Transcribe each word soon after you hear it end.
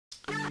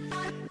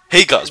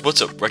Hey guys,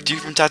 what's up? Rector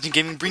here from Tactic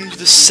Gaming, bringing you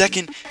the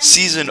second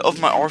season of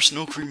my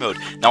Arsenal career mode.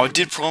 Now, I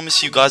did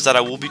promise you guys that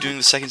I will be doing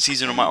the second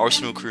season of my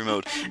Arsenal career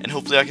mode, and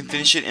hopefully I can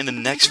finish it in the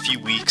next few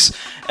weeks.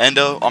 And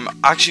I'm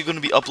actually going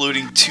to be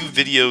uploading 2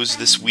 videos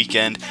this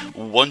weekend,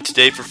 one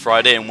today for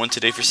Friday and one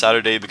today for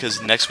Saturday,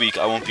 because next week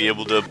I won't be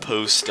able to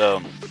post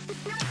a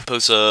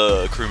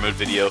career mode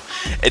video.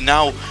 And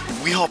now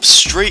we hop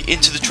straight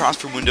into the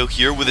transfer window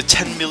here with a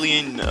 10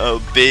 million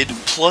bid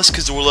plus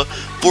Cazorla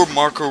for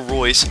Marco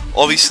Reus,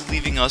 obviously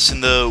leaving us in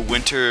the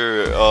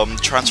winter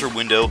transfer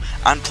window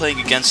and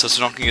playing against us,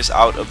 knocking us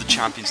out of the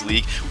Champions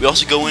League. We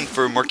also go in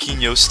for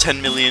Marquinhos,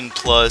 10 million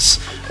plus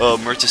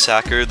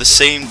Mertesacker. The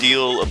same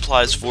deal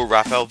applies for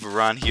Rafael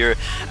Varane here,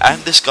 and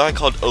this guy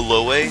called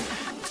Aloe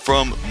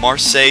from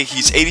Marseille.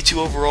 He's 82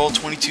 overall,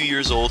 22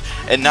 years old,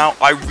 and now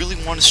I really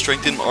want to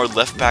strengthen our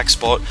left back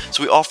spot,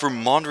 so we offer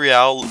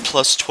Monreal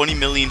plus 20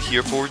 million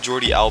here for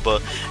Jordi Alba,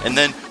 and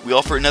then we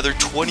offer another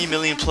 20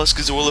 million plus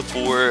Cazorla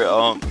for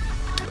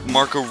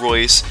Marco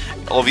Reus.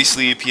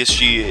 Obviously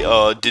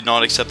PSG did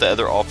not accept the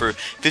other offer.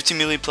 15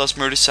 million plus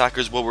Mertesacker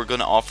is what we're going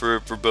to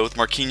offer for both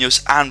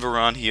Marquinhos and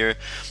Varane here.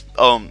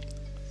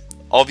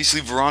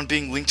 Obviously, Varane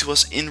being linked to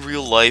us in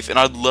real life, and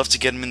I'd love to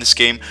get him in this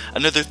game.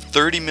 Another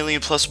 30 million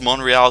plus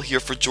Monreal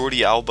here for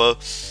Jordi Alba.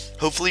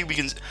 Hopefully, we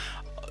can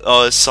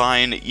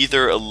sign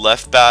either a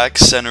left back,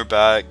 center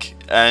back,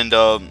 and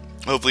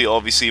hopefully,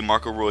 obviously,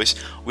 Marco Reus.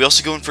 We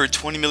also go in for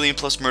 20 million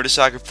plus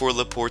Mertesacker for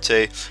Laporte,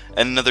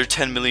 and another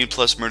 10 million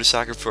plus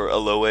Mertesacker for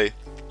Aloe.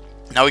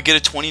 Now we get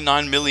a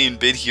 29 million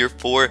bid here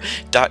for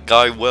that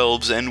guy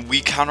Welbs, and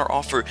we counter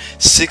offer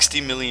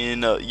 60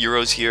 million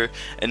euros here,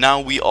 and now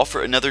we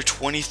offer another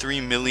 23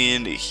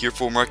 million here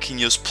for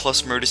Marquinhos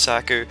plus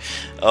Mertesacker.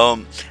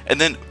 And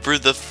then for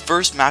the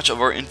first match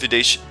of our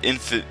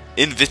Invitational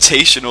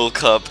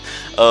Cup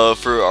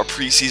for our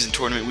preseason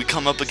tournament, we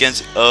come up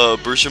against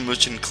Borussia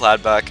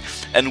Mönchengladbach,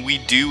 and we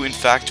do in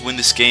fact win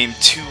this game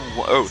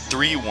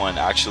 3-1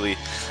 actually.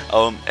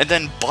 And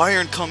then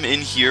Bayern come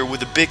in here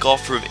with a big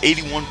offer of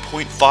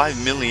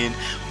 81.5 million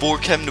for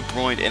Kevin De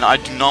Bruyne, and I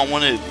do not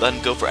want to let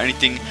him go for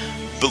anything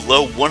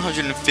below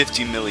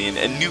 150 million.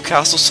 And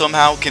Newcastle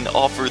somehow can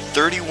offer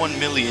 31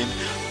 million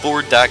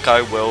for that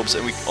guy Welbs,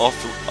 and we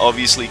offer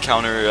obviously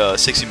counter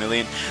 60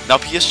 million. Now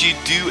PSG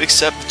do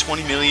accept the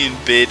 20 million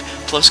bid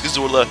plus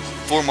Cazorla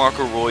for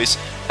Marco Reus,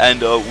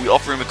 and we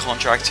offer him a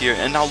contract here.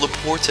 And now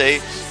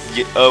Laporte,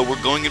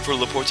 we're going in for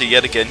Laporte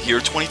yet again here,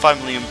 25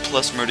 million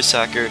plus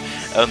Mertesacker.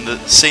 The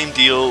same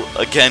deal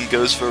again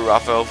goes for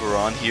Rafael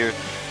Varane here,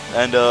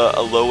 and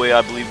Aloe,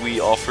 I believe we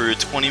offer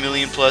 20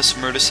 million plus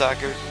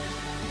Mertesacker.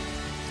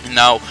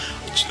 Now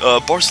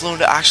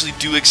Barcelona actually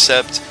do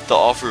accept the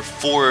offer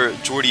for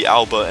Jordi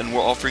Alba, and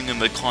we're offering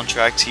him a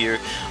contract here.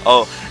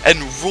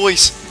 And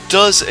Reus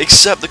does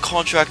accept the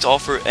contract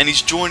offer, and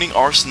he's joining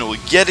Arsenal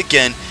yet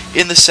again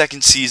in the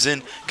second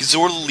season.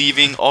 Cazorla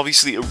leaving,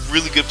 obviously a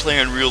really good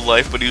player in real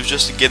life, but he was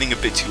just getting a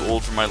bit too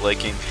old for my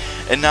liking.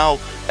 And now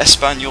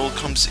Espanyol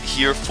comes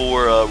here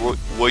for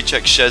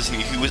Wojciech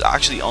Szczesny, who was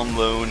actually on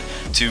loan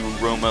to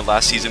Roma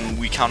last season.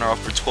 We counter off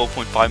for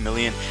 12.5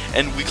 million,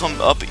 and we come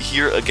up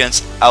here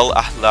against Al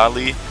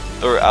Ahly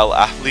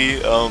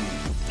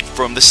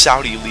from the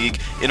Saudi League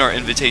in our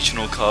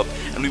Invitational Cup,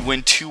 and we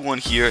win 2-1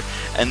 here.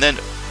 And then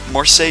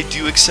Marseille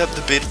do accept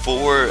the bid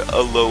for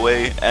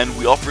Aloe, and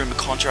we offer him a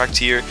contract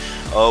here,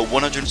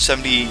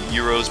 170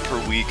 euros per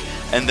week,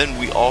 and then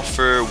we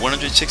offer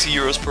 160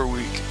 euros per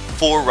week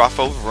for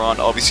Rafael Varane,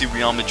 obviously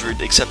Real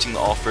Madrid accepting the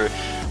offer.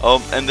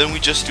 And then we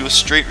just do a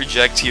straight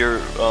reject here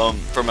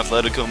from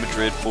Atletico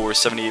Madrid for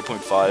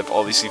 78.5,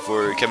 obviously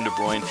for Kevin De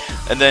Bruyne,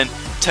 and then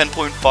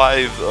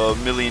 10.5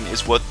 million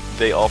is what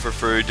they offer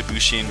for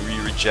Debussy, and we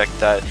reject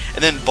that.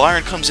 And then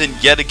Bayern comes in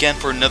yet again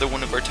for another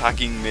one of our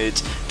attacking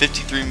mids,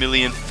 53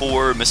 million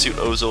for Mesut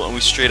Ozil, and we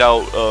straight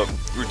out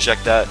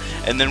reject that.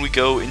 And then we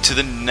go into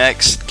the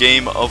next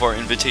game of our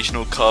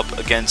Invitational Cup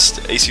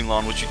against AC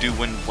Milan, which we do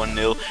win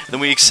 1-0. Then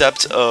we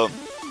accept an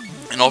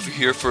offer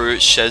here for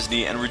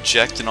Szczesny and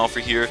reject an offer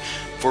here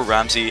for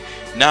Ramsey.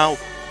 Now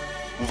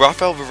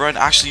Rafael Varane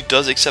actually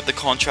does accept the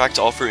contract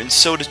offer, and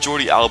so does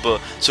Jordi Alba,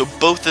 so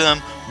both of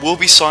them will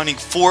be signing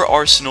for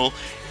Arsenal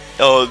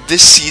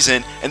this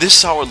season, and this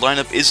is how our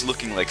lineup is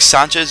looking like.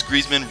 Sanchez,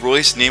 Griezmann,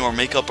 Reus, Neymar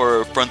make up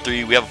our front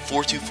three. We have a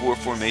 4-2-4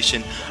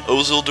 formation.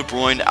 Ozil, De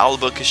Bruyne,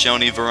 Alba,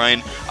 Koscielny,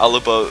 Varane,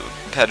 Alaba,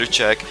 Petr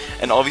Cech,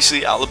 and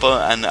obviously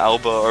Alaba and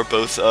Alba are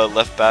both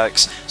left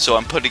backs, so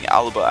I'm putting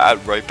Alaba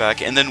at right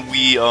back. And then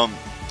we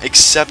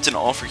accept an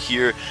offer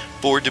here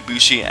for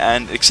Debussy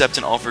and accept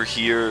an offer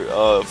here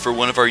for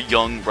one of our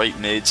young right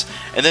mids.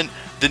 And then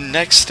the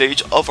next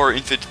stage of our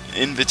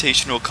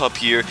Invitational Cup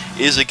here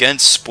is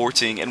against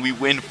Sporting, and we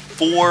win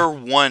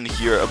 4-1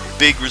 here, a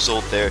big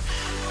result there.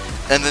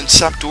 And then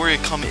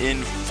Sampdoria come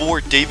in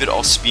for David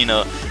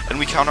Ospina, and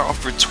we counter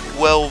offer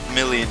 12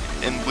 million,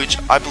 in which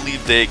I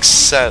believe they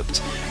accept.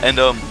 And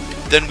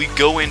then we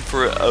go in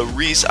for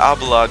REUS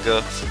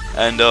Abalaga,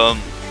 and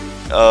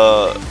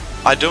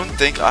I don't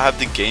think I have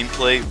the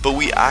gameplay, but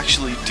we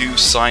actually do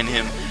sign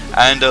him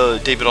and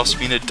David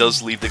Ospina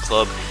does leave the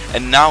club.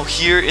 And now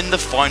here in the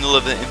final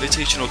of the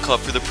Invitational Cup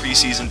for the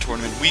preseason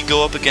tournament, we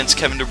go up against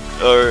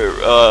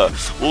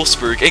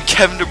Wolfsburg, and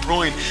Kevin De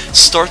Bruyne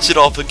starts it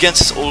off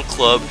against his old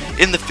club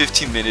in the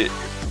 15th minute,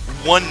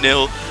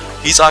 1-0.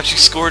 He's actually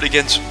scored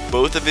against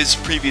both of his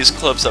previous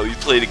clubs that we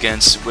played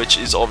against, which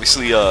is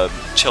obviously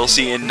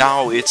Chelsea, and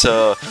now it's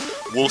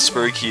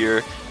Wolfsburg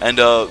here. And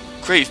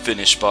great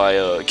finish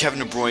by Kevin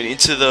De Bruyne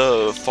into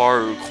the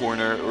far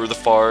corner, or the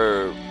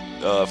far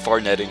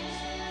netting.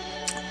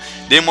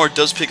 Neymar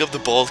does pick up the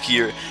ball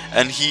here,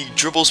 and he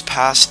dribbles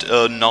past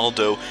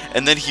Naldo,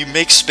 and then he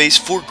makes space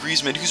for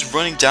Griezmann, who's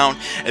running down,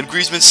 and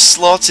Griezmann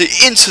slots it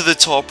into the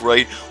top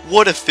right.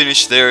 What a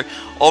finish there,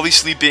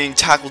 obviously being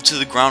tackled to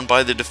the ground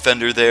by the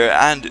defender there,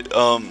 and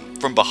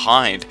from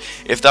behind.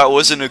 If that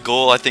wasn't a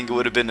goal, I think it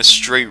would have been a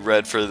straight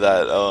red for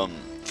that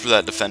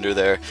defender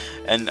there.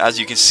 And as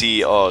you can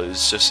see, oh,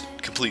 it's just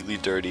completely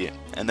dirty.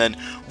 And then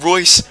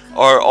REUS,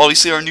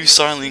 obviously our new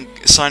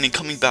signing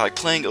coming back,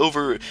 playing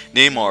over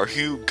Neymar,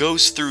 who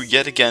goes through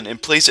yet again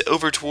and plays it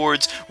over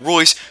towards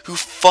REUS, who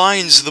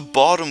finds the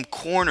bottom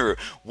corner.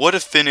 What a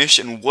finish,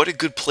 and what a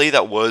good play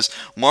that was.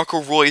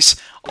 Marco Reus,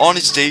 on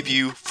his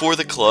debut for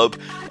the club,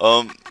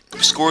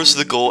 scores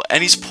the goal,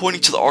 and he's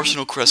pointing to the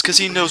Arsenal crest because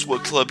he knows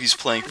what club he's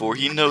playing for.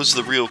 He knows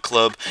the real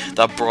club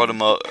that brought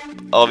him up,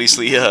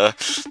 obviously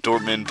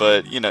Dortmund,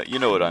 but you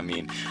know what I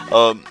mean.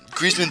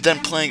 Griezmann then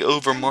playing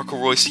over Marco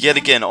Reus yet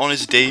again on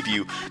his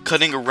debut,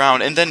 cutting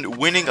around and then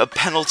winning a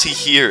penalty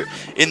here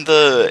in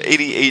the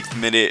 88th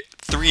minute,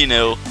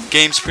 3-0.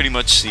 Game's pretty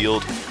much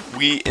sealed.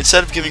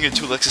 Instead of giving it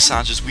to Alexis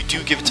Sanchez, we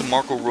do give it to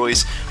Marco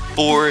Reus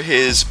for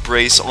his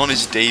brace on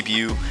his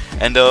debut,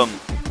 and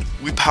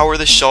we power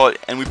the shot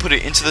and we put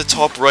it into the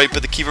top right,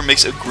 but the keeper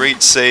makes a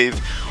great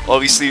save.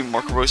 Obviously,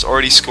 Marco Reus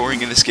already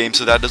scoring in this game,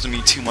 so that doesn't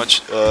mean too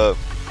much for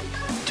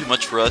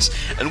us.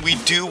 And we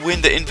do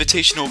win the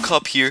Invitational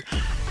Cup here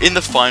in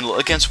the final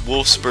against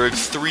Wolfsburg,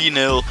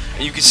 3-0.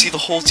 And you can see the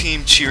whole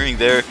team cheering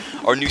there.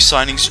 Our new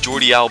signings,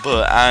 Jordi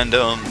Alba and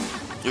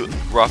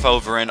Rafael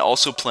Varane,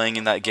 also playing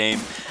in that game.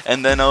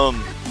 And then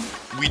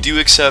we do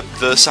accept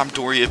the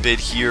Sampdoria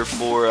bid here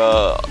for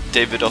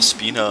David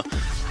Ospina,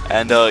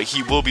 and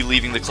he will be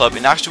leaving the club.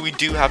 And actually, we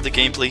do have the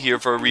gameplay here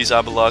for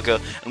Arrizabalaga,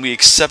 and we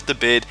accept the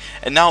bid.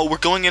 And now we're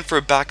going in for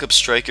a backup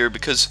striker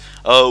because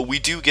we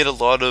do get a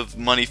lot of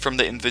money from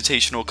the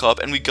Invitational Cup,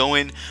 and we go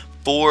in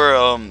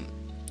for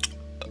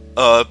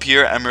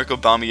Pierre-Emerick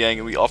Aubameyang,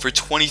 and we offer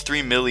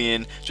 23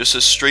 million, just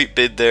a straight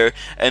bid there.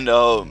 And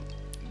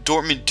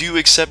Dortmund do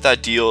accept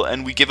that deal,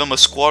 and we give him a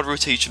squad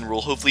rotation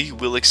rule. Hopefully he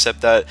will accept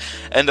that.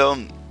 And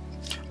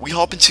we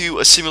hop into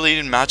a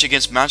simulated match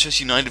against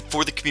Manchester United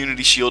for the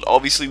Community Shield.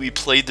 Obviously, we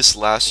played this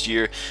last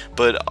year,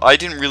 but I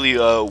didn't really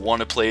want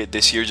to play it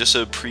this year, just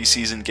a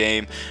preseason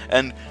game.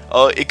 And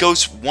it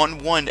goes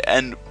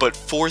 1-1, but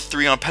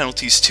 4-3 on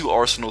penalties to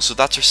Arsenal, so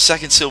that's our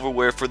second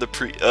silverware for the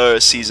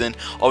season,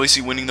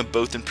 obviously winning them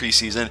both in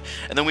preseason.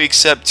 And then we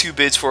accept 2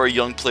 bids for our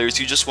young players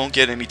who just won't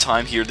get any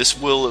time here. This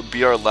will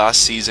be our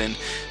last season,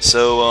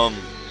 so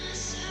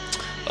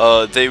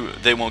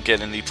they won't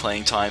get any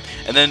playing time.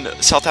 And then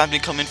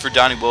Southampton come in for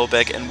Danny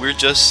Welbeck, and we're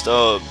just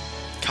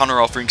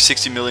counter-offering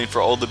 60 million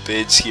for all the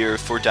bids here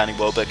for Danny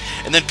Welbeck.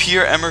 And then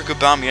Pierre-Emerick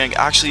Aubameyang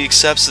actually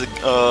accepts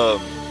the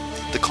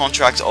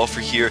contract offer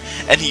here,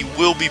 and he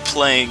will be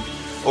playing,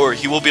 or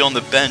he will be on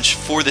the bench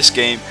for this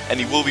game, and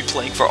he will be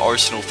playing for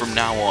Arsenal from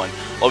now on.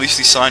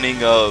 Obviously signing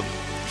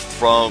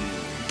from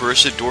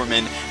Borussia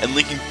Dortmund and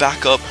linking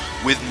back up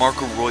with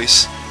Marco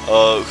Reus,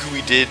 who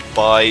we did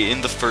buy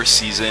in the first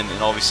season,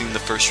 and obviously in the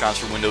first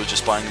transfer window,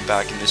 just buying him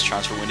back in this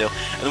transfer window.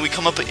 And then we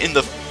come up in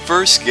the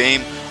first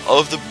game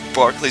of the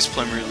Barclays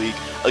Premier League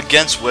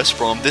against West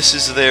Brom. This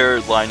is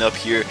their lineup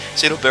here.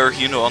 Sado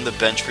Berahino on the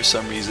bench for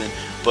some reason,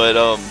 but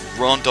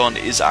Rondon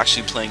is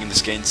actually playing in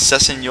this game.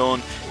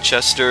 Sessegnon,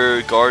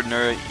 Chester,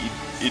 Gardner,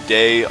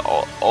 Ide,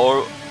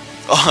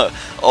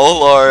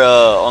 all are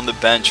on the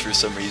bench for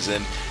some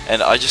reason,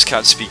 and I just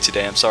can't speak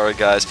today, I'm sorry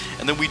guys.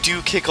 And then we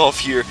do kick off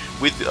here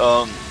with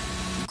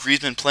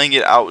Griezmann playing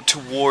it out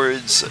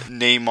towards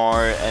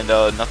Neymar, and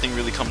nothing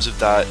really comes of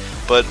that,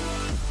 but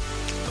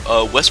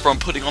West Brom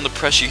putting on the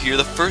pressure here.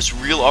 The first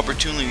real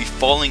opportunity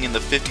falling in the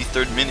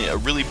 53rd minute. A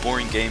really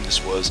boring game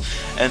this was.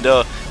 And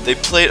they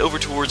play it over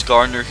towards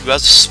Gardner, who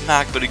has a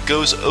smack, but it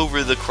goes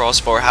over the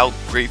crossbar. How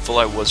grateful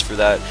I was for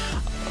that.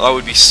 I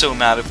would be so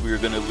mad if we were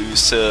going to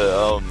lose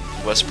to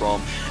West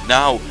Brom.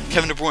 Now,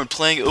 Kevin De Bruyne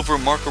playing over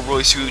Marco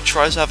Reus, who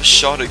tries to have a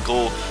shot at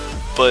goal,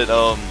 but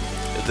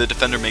the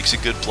defender makes a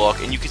good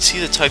block. And you can see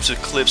the types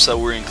of clips that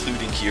we're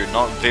including here.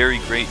 Not very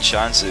great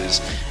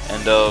chances.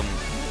 And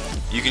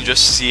you can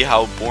just see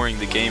how boring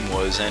the game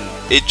was, and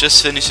it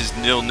just finishes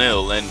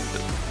 0-0, and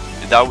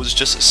that was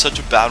just such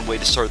a bad way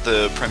to start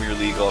the Premier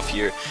League off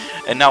here.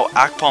 And now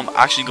Akpom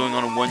actually going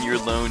on a 1-year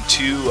loan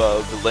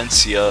to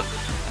Valencia,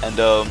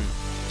 and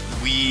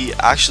we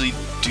actually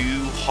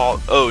do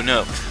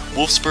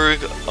Wolfsburg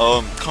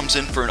comes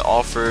in for an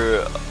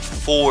offer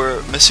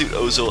for Mesut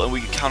Ozil, and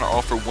we counter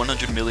offer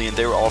 100 million.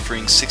 They were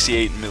offering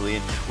 68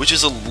 million, which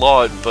is a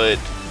lot, but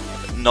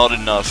not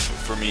enough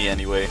for me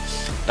anyway.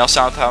 Now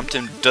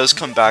Southampton does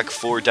come back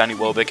for Danny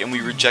Welbeck, and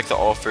we reject the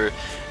offer.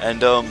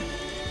 And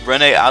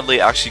Rene Adley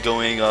actually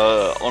going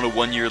on a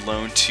 1-year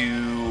loan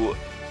to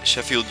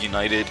Sheffield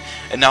United.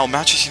 And now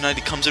Manchester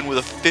United comes in with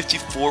a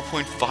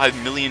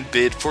 54.5 million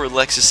bid for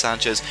Alexis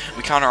Sanchez.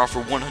 We counter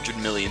offer 100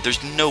 million.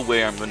 There's no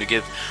way I'm going to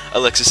give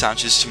Alexis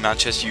Sanchez to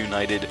Manchester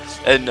United.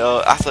 And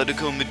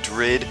Atletico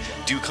Madrid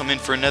do come in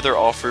for another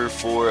offer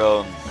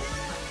for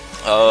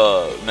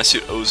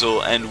Mesut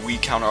Ozil, and we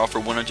counter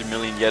offer 100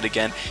 million yet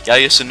again.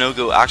 Yaya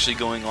Sanogo actually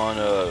going on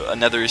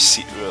another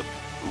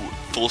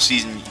full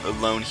season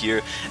loan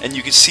here, and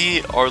you can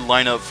see our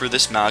lineup for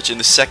this match in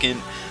the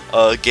second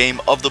game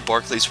of the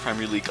Barclays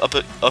Premier League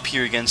up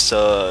here against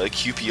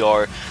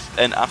QPR.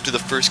 And after the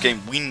first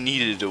game, we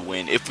needed a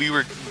win. If we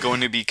were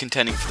going to be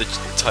contending for the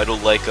title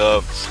like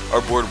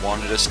our board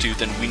wanted us to,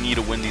 then we need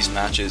to win these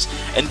matches.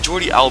 And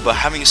Jordi Alba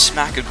having a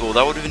smack a goal,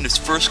 that would have been his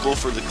first goal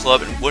for the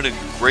club, and what a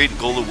great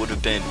goal it would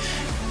have been.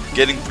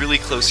 Getting really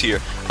close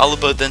here.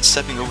 Alba then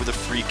stepping over the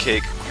free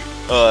kick,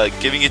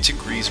 giving it to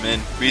Griezmann.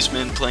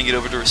 Griezmann playing it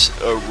over to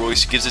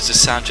REUS, gives it to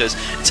Sanchez.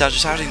 And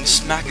Sanchez having to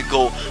smack a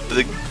goal, but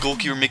the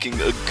goalkeeper making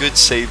a good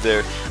save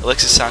there.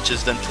 Alexis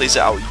Sanchez then plays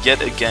it out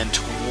yet again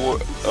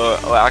towards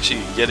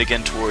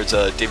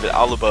David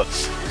Alaba,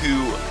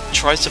 who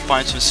tries to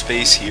find some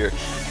space here.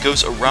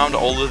 Goes around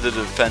all of the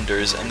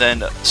defenders and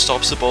then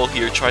stops the ball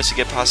here, tries to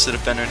get past the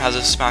defender and has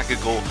a smack a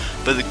goal,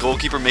 but the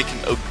goalkeeper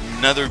making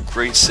another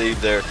great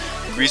save there.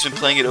 Griezmann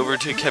playing it over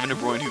to Kevin De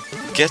Bruyne,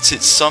 who gets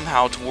it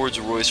somehow towards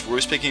REUS.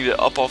 REUS picking it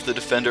up off the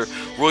defender.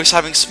 REUS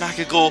having smack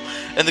a goal,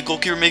 and the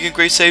goalkeeper making a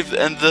great save,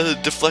 and the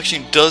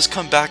deflection does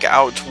come back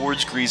out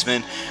towards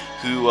Griezmann,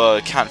 who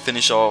can't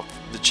finish off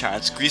the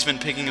chance.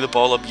 Griezmann picking the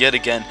ball up yet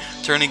again,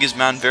 turning his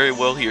man very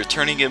well here,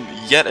 turning him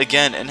yet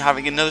again, and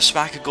having another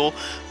smack a goal,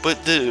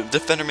 but the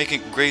defender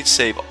making a great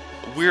save.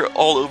 We're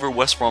all over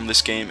West Brom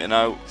this game, and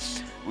I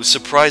was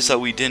surprised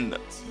that we didn't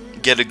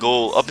get a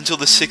goal up until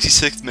the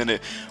 66th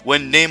minute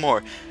when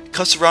Neymar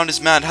cuts around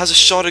his man, has a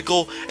shot at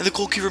goal, and the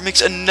goalkeeper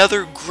makes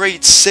another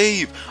great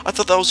save. I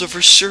thought that was a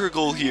for sure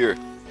goal here.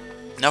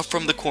 Now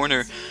from the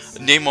corner,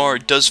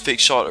 Neymar does fake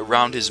shot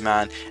around his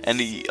man, and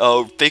he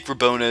fake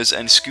Rabonas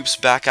and scoops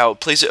back out,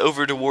 plays it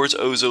over towards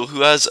Ozil,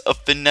 who has a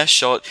finesse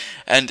shot,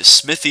 and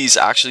Smithies,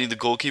 actually the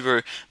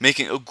goalkeeper,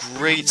 making a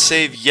great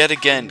save yet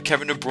again.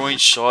 Kevin De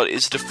Bruyne's shot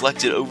is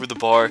deflected over the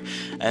bar,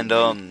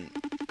 and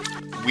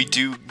we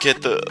do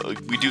get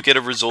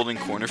a resulting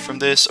corner from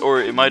this,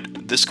 or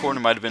this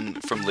corner might have been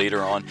from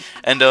later on.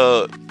 And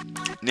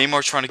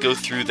Neymar trying to go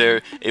through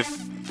there, it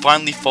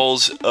finally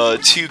falls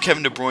to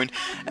Kevin De Bruyne,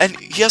 and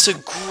he has a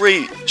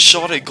great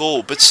shot at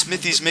goal, but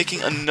Smithies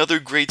making another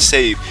great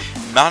save.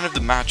 Man of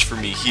the match for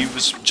me. He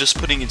was just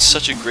putting in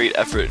such a great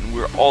effort, and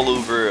we're all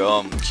over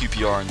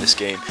QPR in this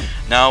game.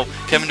 Now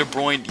Kevin De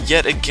Bruyne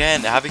yet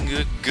again having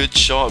a good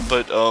shot,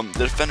 but the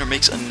defender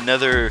makes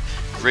another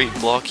great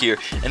block here.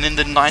 And in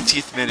the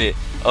 90th minute,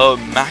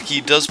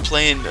 Mackie does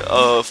play in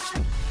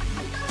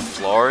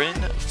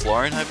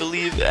Florin, I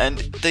believe, and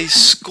they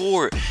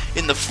score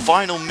in the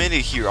final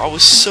minute here. I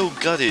was so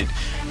gutted.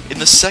 In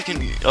the second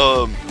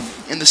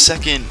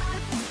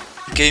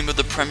game of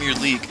the Premier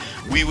League,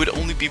 we would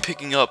only be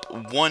picking up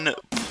 1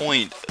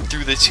 point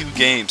through the 2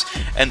 games,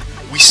 and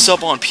we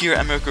sub on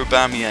Pierre-Emerick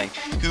Aubameyang,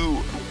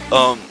 who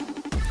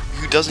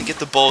doesn't get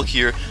the ball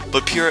here,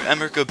 but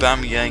Pierre-Emerick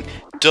Aubameyang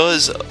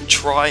does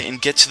try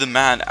and get to the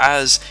man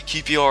as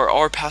QPR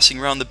are passing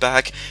around the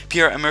back.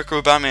 Pierre-Emerick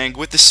Aubameyang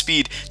with the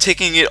speed,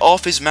 taking it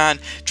off his man,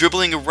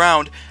 dribbling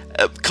around,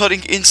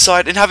 cutting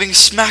inside and having a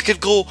smack at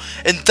goal,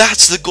 and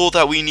that's the goal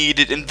that we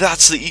needed, and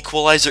that's the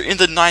equalizer in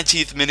the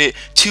 90th minute.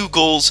 2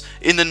 goals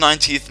in the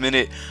 90th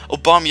minute.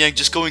 Aubameyang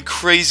just going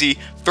crazy.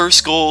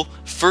 First goal,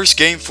 first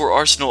game for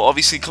Arsenal,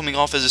 obviously coming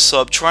off as a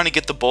sub, trying to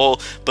get the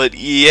ball, but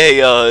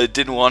EA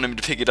didn't want him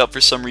to pick it up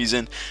for some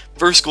reason.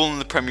 First goal in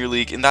the Premier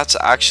League, and that's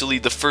actually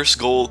the first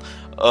goal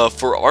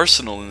for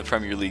Arsenal in the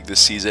Premier League this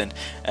season.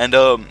 And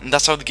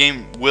that's how the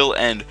game will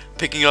end,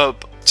 picking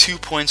up 2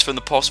 points from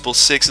the possible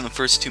 6 in the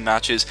first 2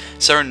 matches.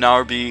 Sarah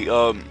Narby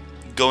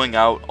going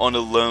out on a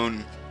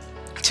loan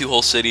to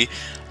Hull City.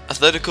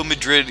 Atletico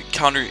Madrid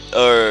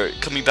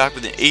coming back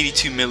with an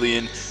 82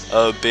 million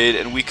bid,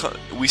 and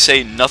we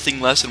say nothing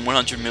less than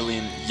 100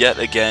 million yet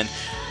again.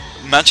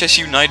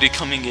 Manchester United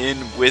coming in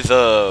with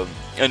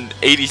an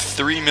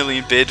 83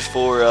 million bid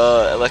for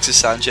Alexis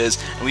Sanchez,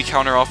 and we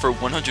counter offer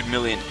 100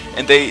 million,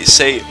 and they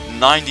say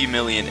 90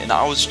 million, and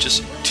I was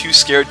just too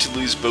scared to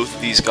lose both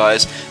of these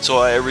guys, so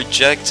I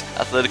reject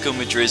Atletico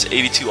Madrid's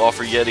 82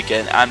 offer yet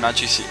again, and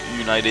Manchester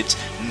United's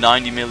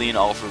 90 million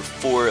offer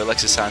for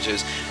Alexis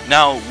Sanchez.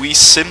 Now we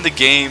sim the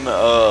game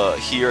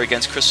here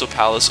against Crystal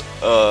Palace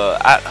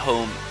at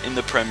home in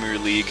the Premier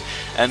League,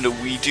 and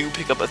we do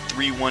pick up a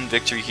 3-1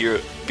 victory here.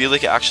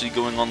 Bielik actually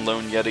going on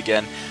loan yet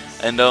again.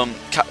 And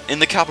in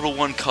the Capital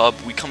One Cup,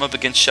 we come up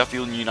against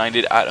Sheffield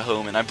United at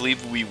home, and I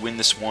believe we win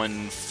this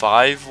one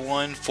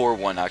 5-1,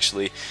 4-1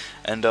 actually.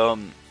 And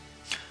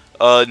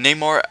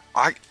Neymar,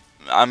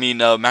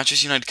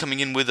 Manchester United coming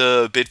in with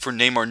a bid for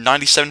Neymar,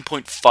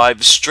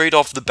 97.5 straight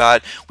off the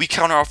bat. We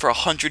counter offer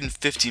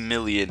 150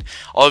 million.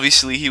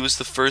 Obviously, he was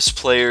the first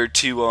player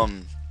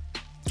to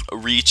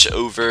reach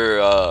over,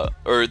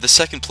 or the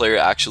second player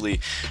actually,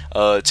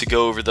 to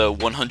go over the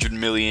 100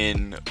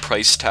 million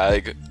price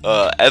tag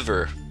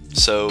ever.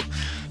 So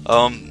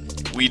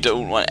we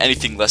don't want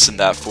anything less than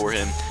that for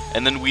him.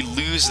 And then we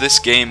lose this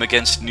game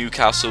against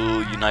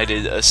Newcastle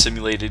United, a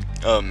simulated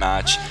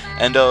match,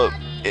 and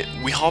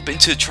we hop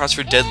into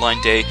transfer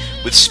deadline day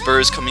with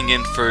Spurs coming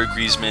in for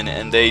Griezmann,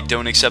 and they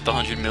don't accept the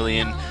 100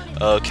 million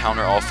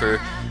counter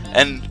offer.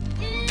 And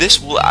this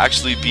will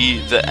actually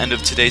be the end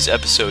of today's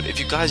episode.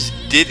 If you guys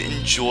did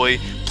enjoy,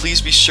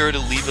 please be sure to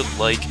leave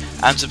a like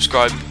and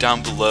subscribe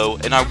down below,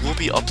 and I will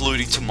be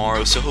uploading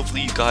tomorrow, so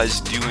hopefully you guys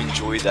do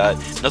enjoy that.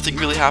 Nothing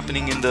really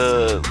happening in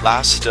the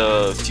last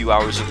few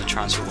hours of the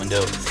transfer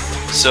window,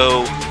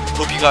 so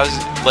hope you guys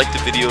liked the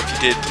video. If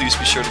you did, please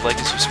be sure to like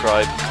and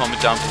subscribe,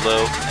 comment down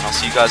below, and I'll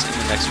see you guys in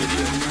the next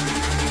video.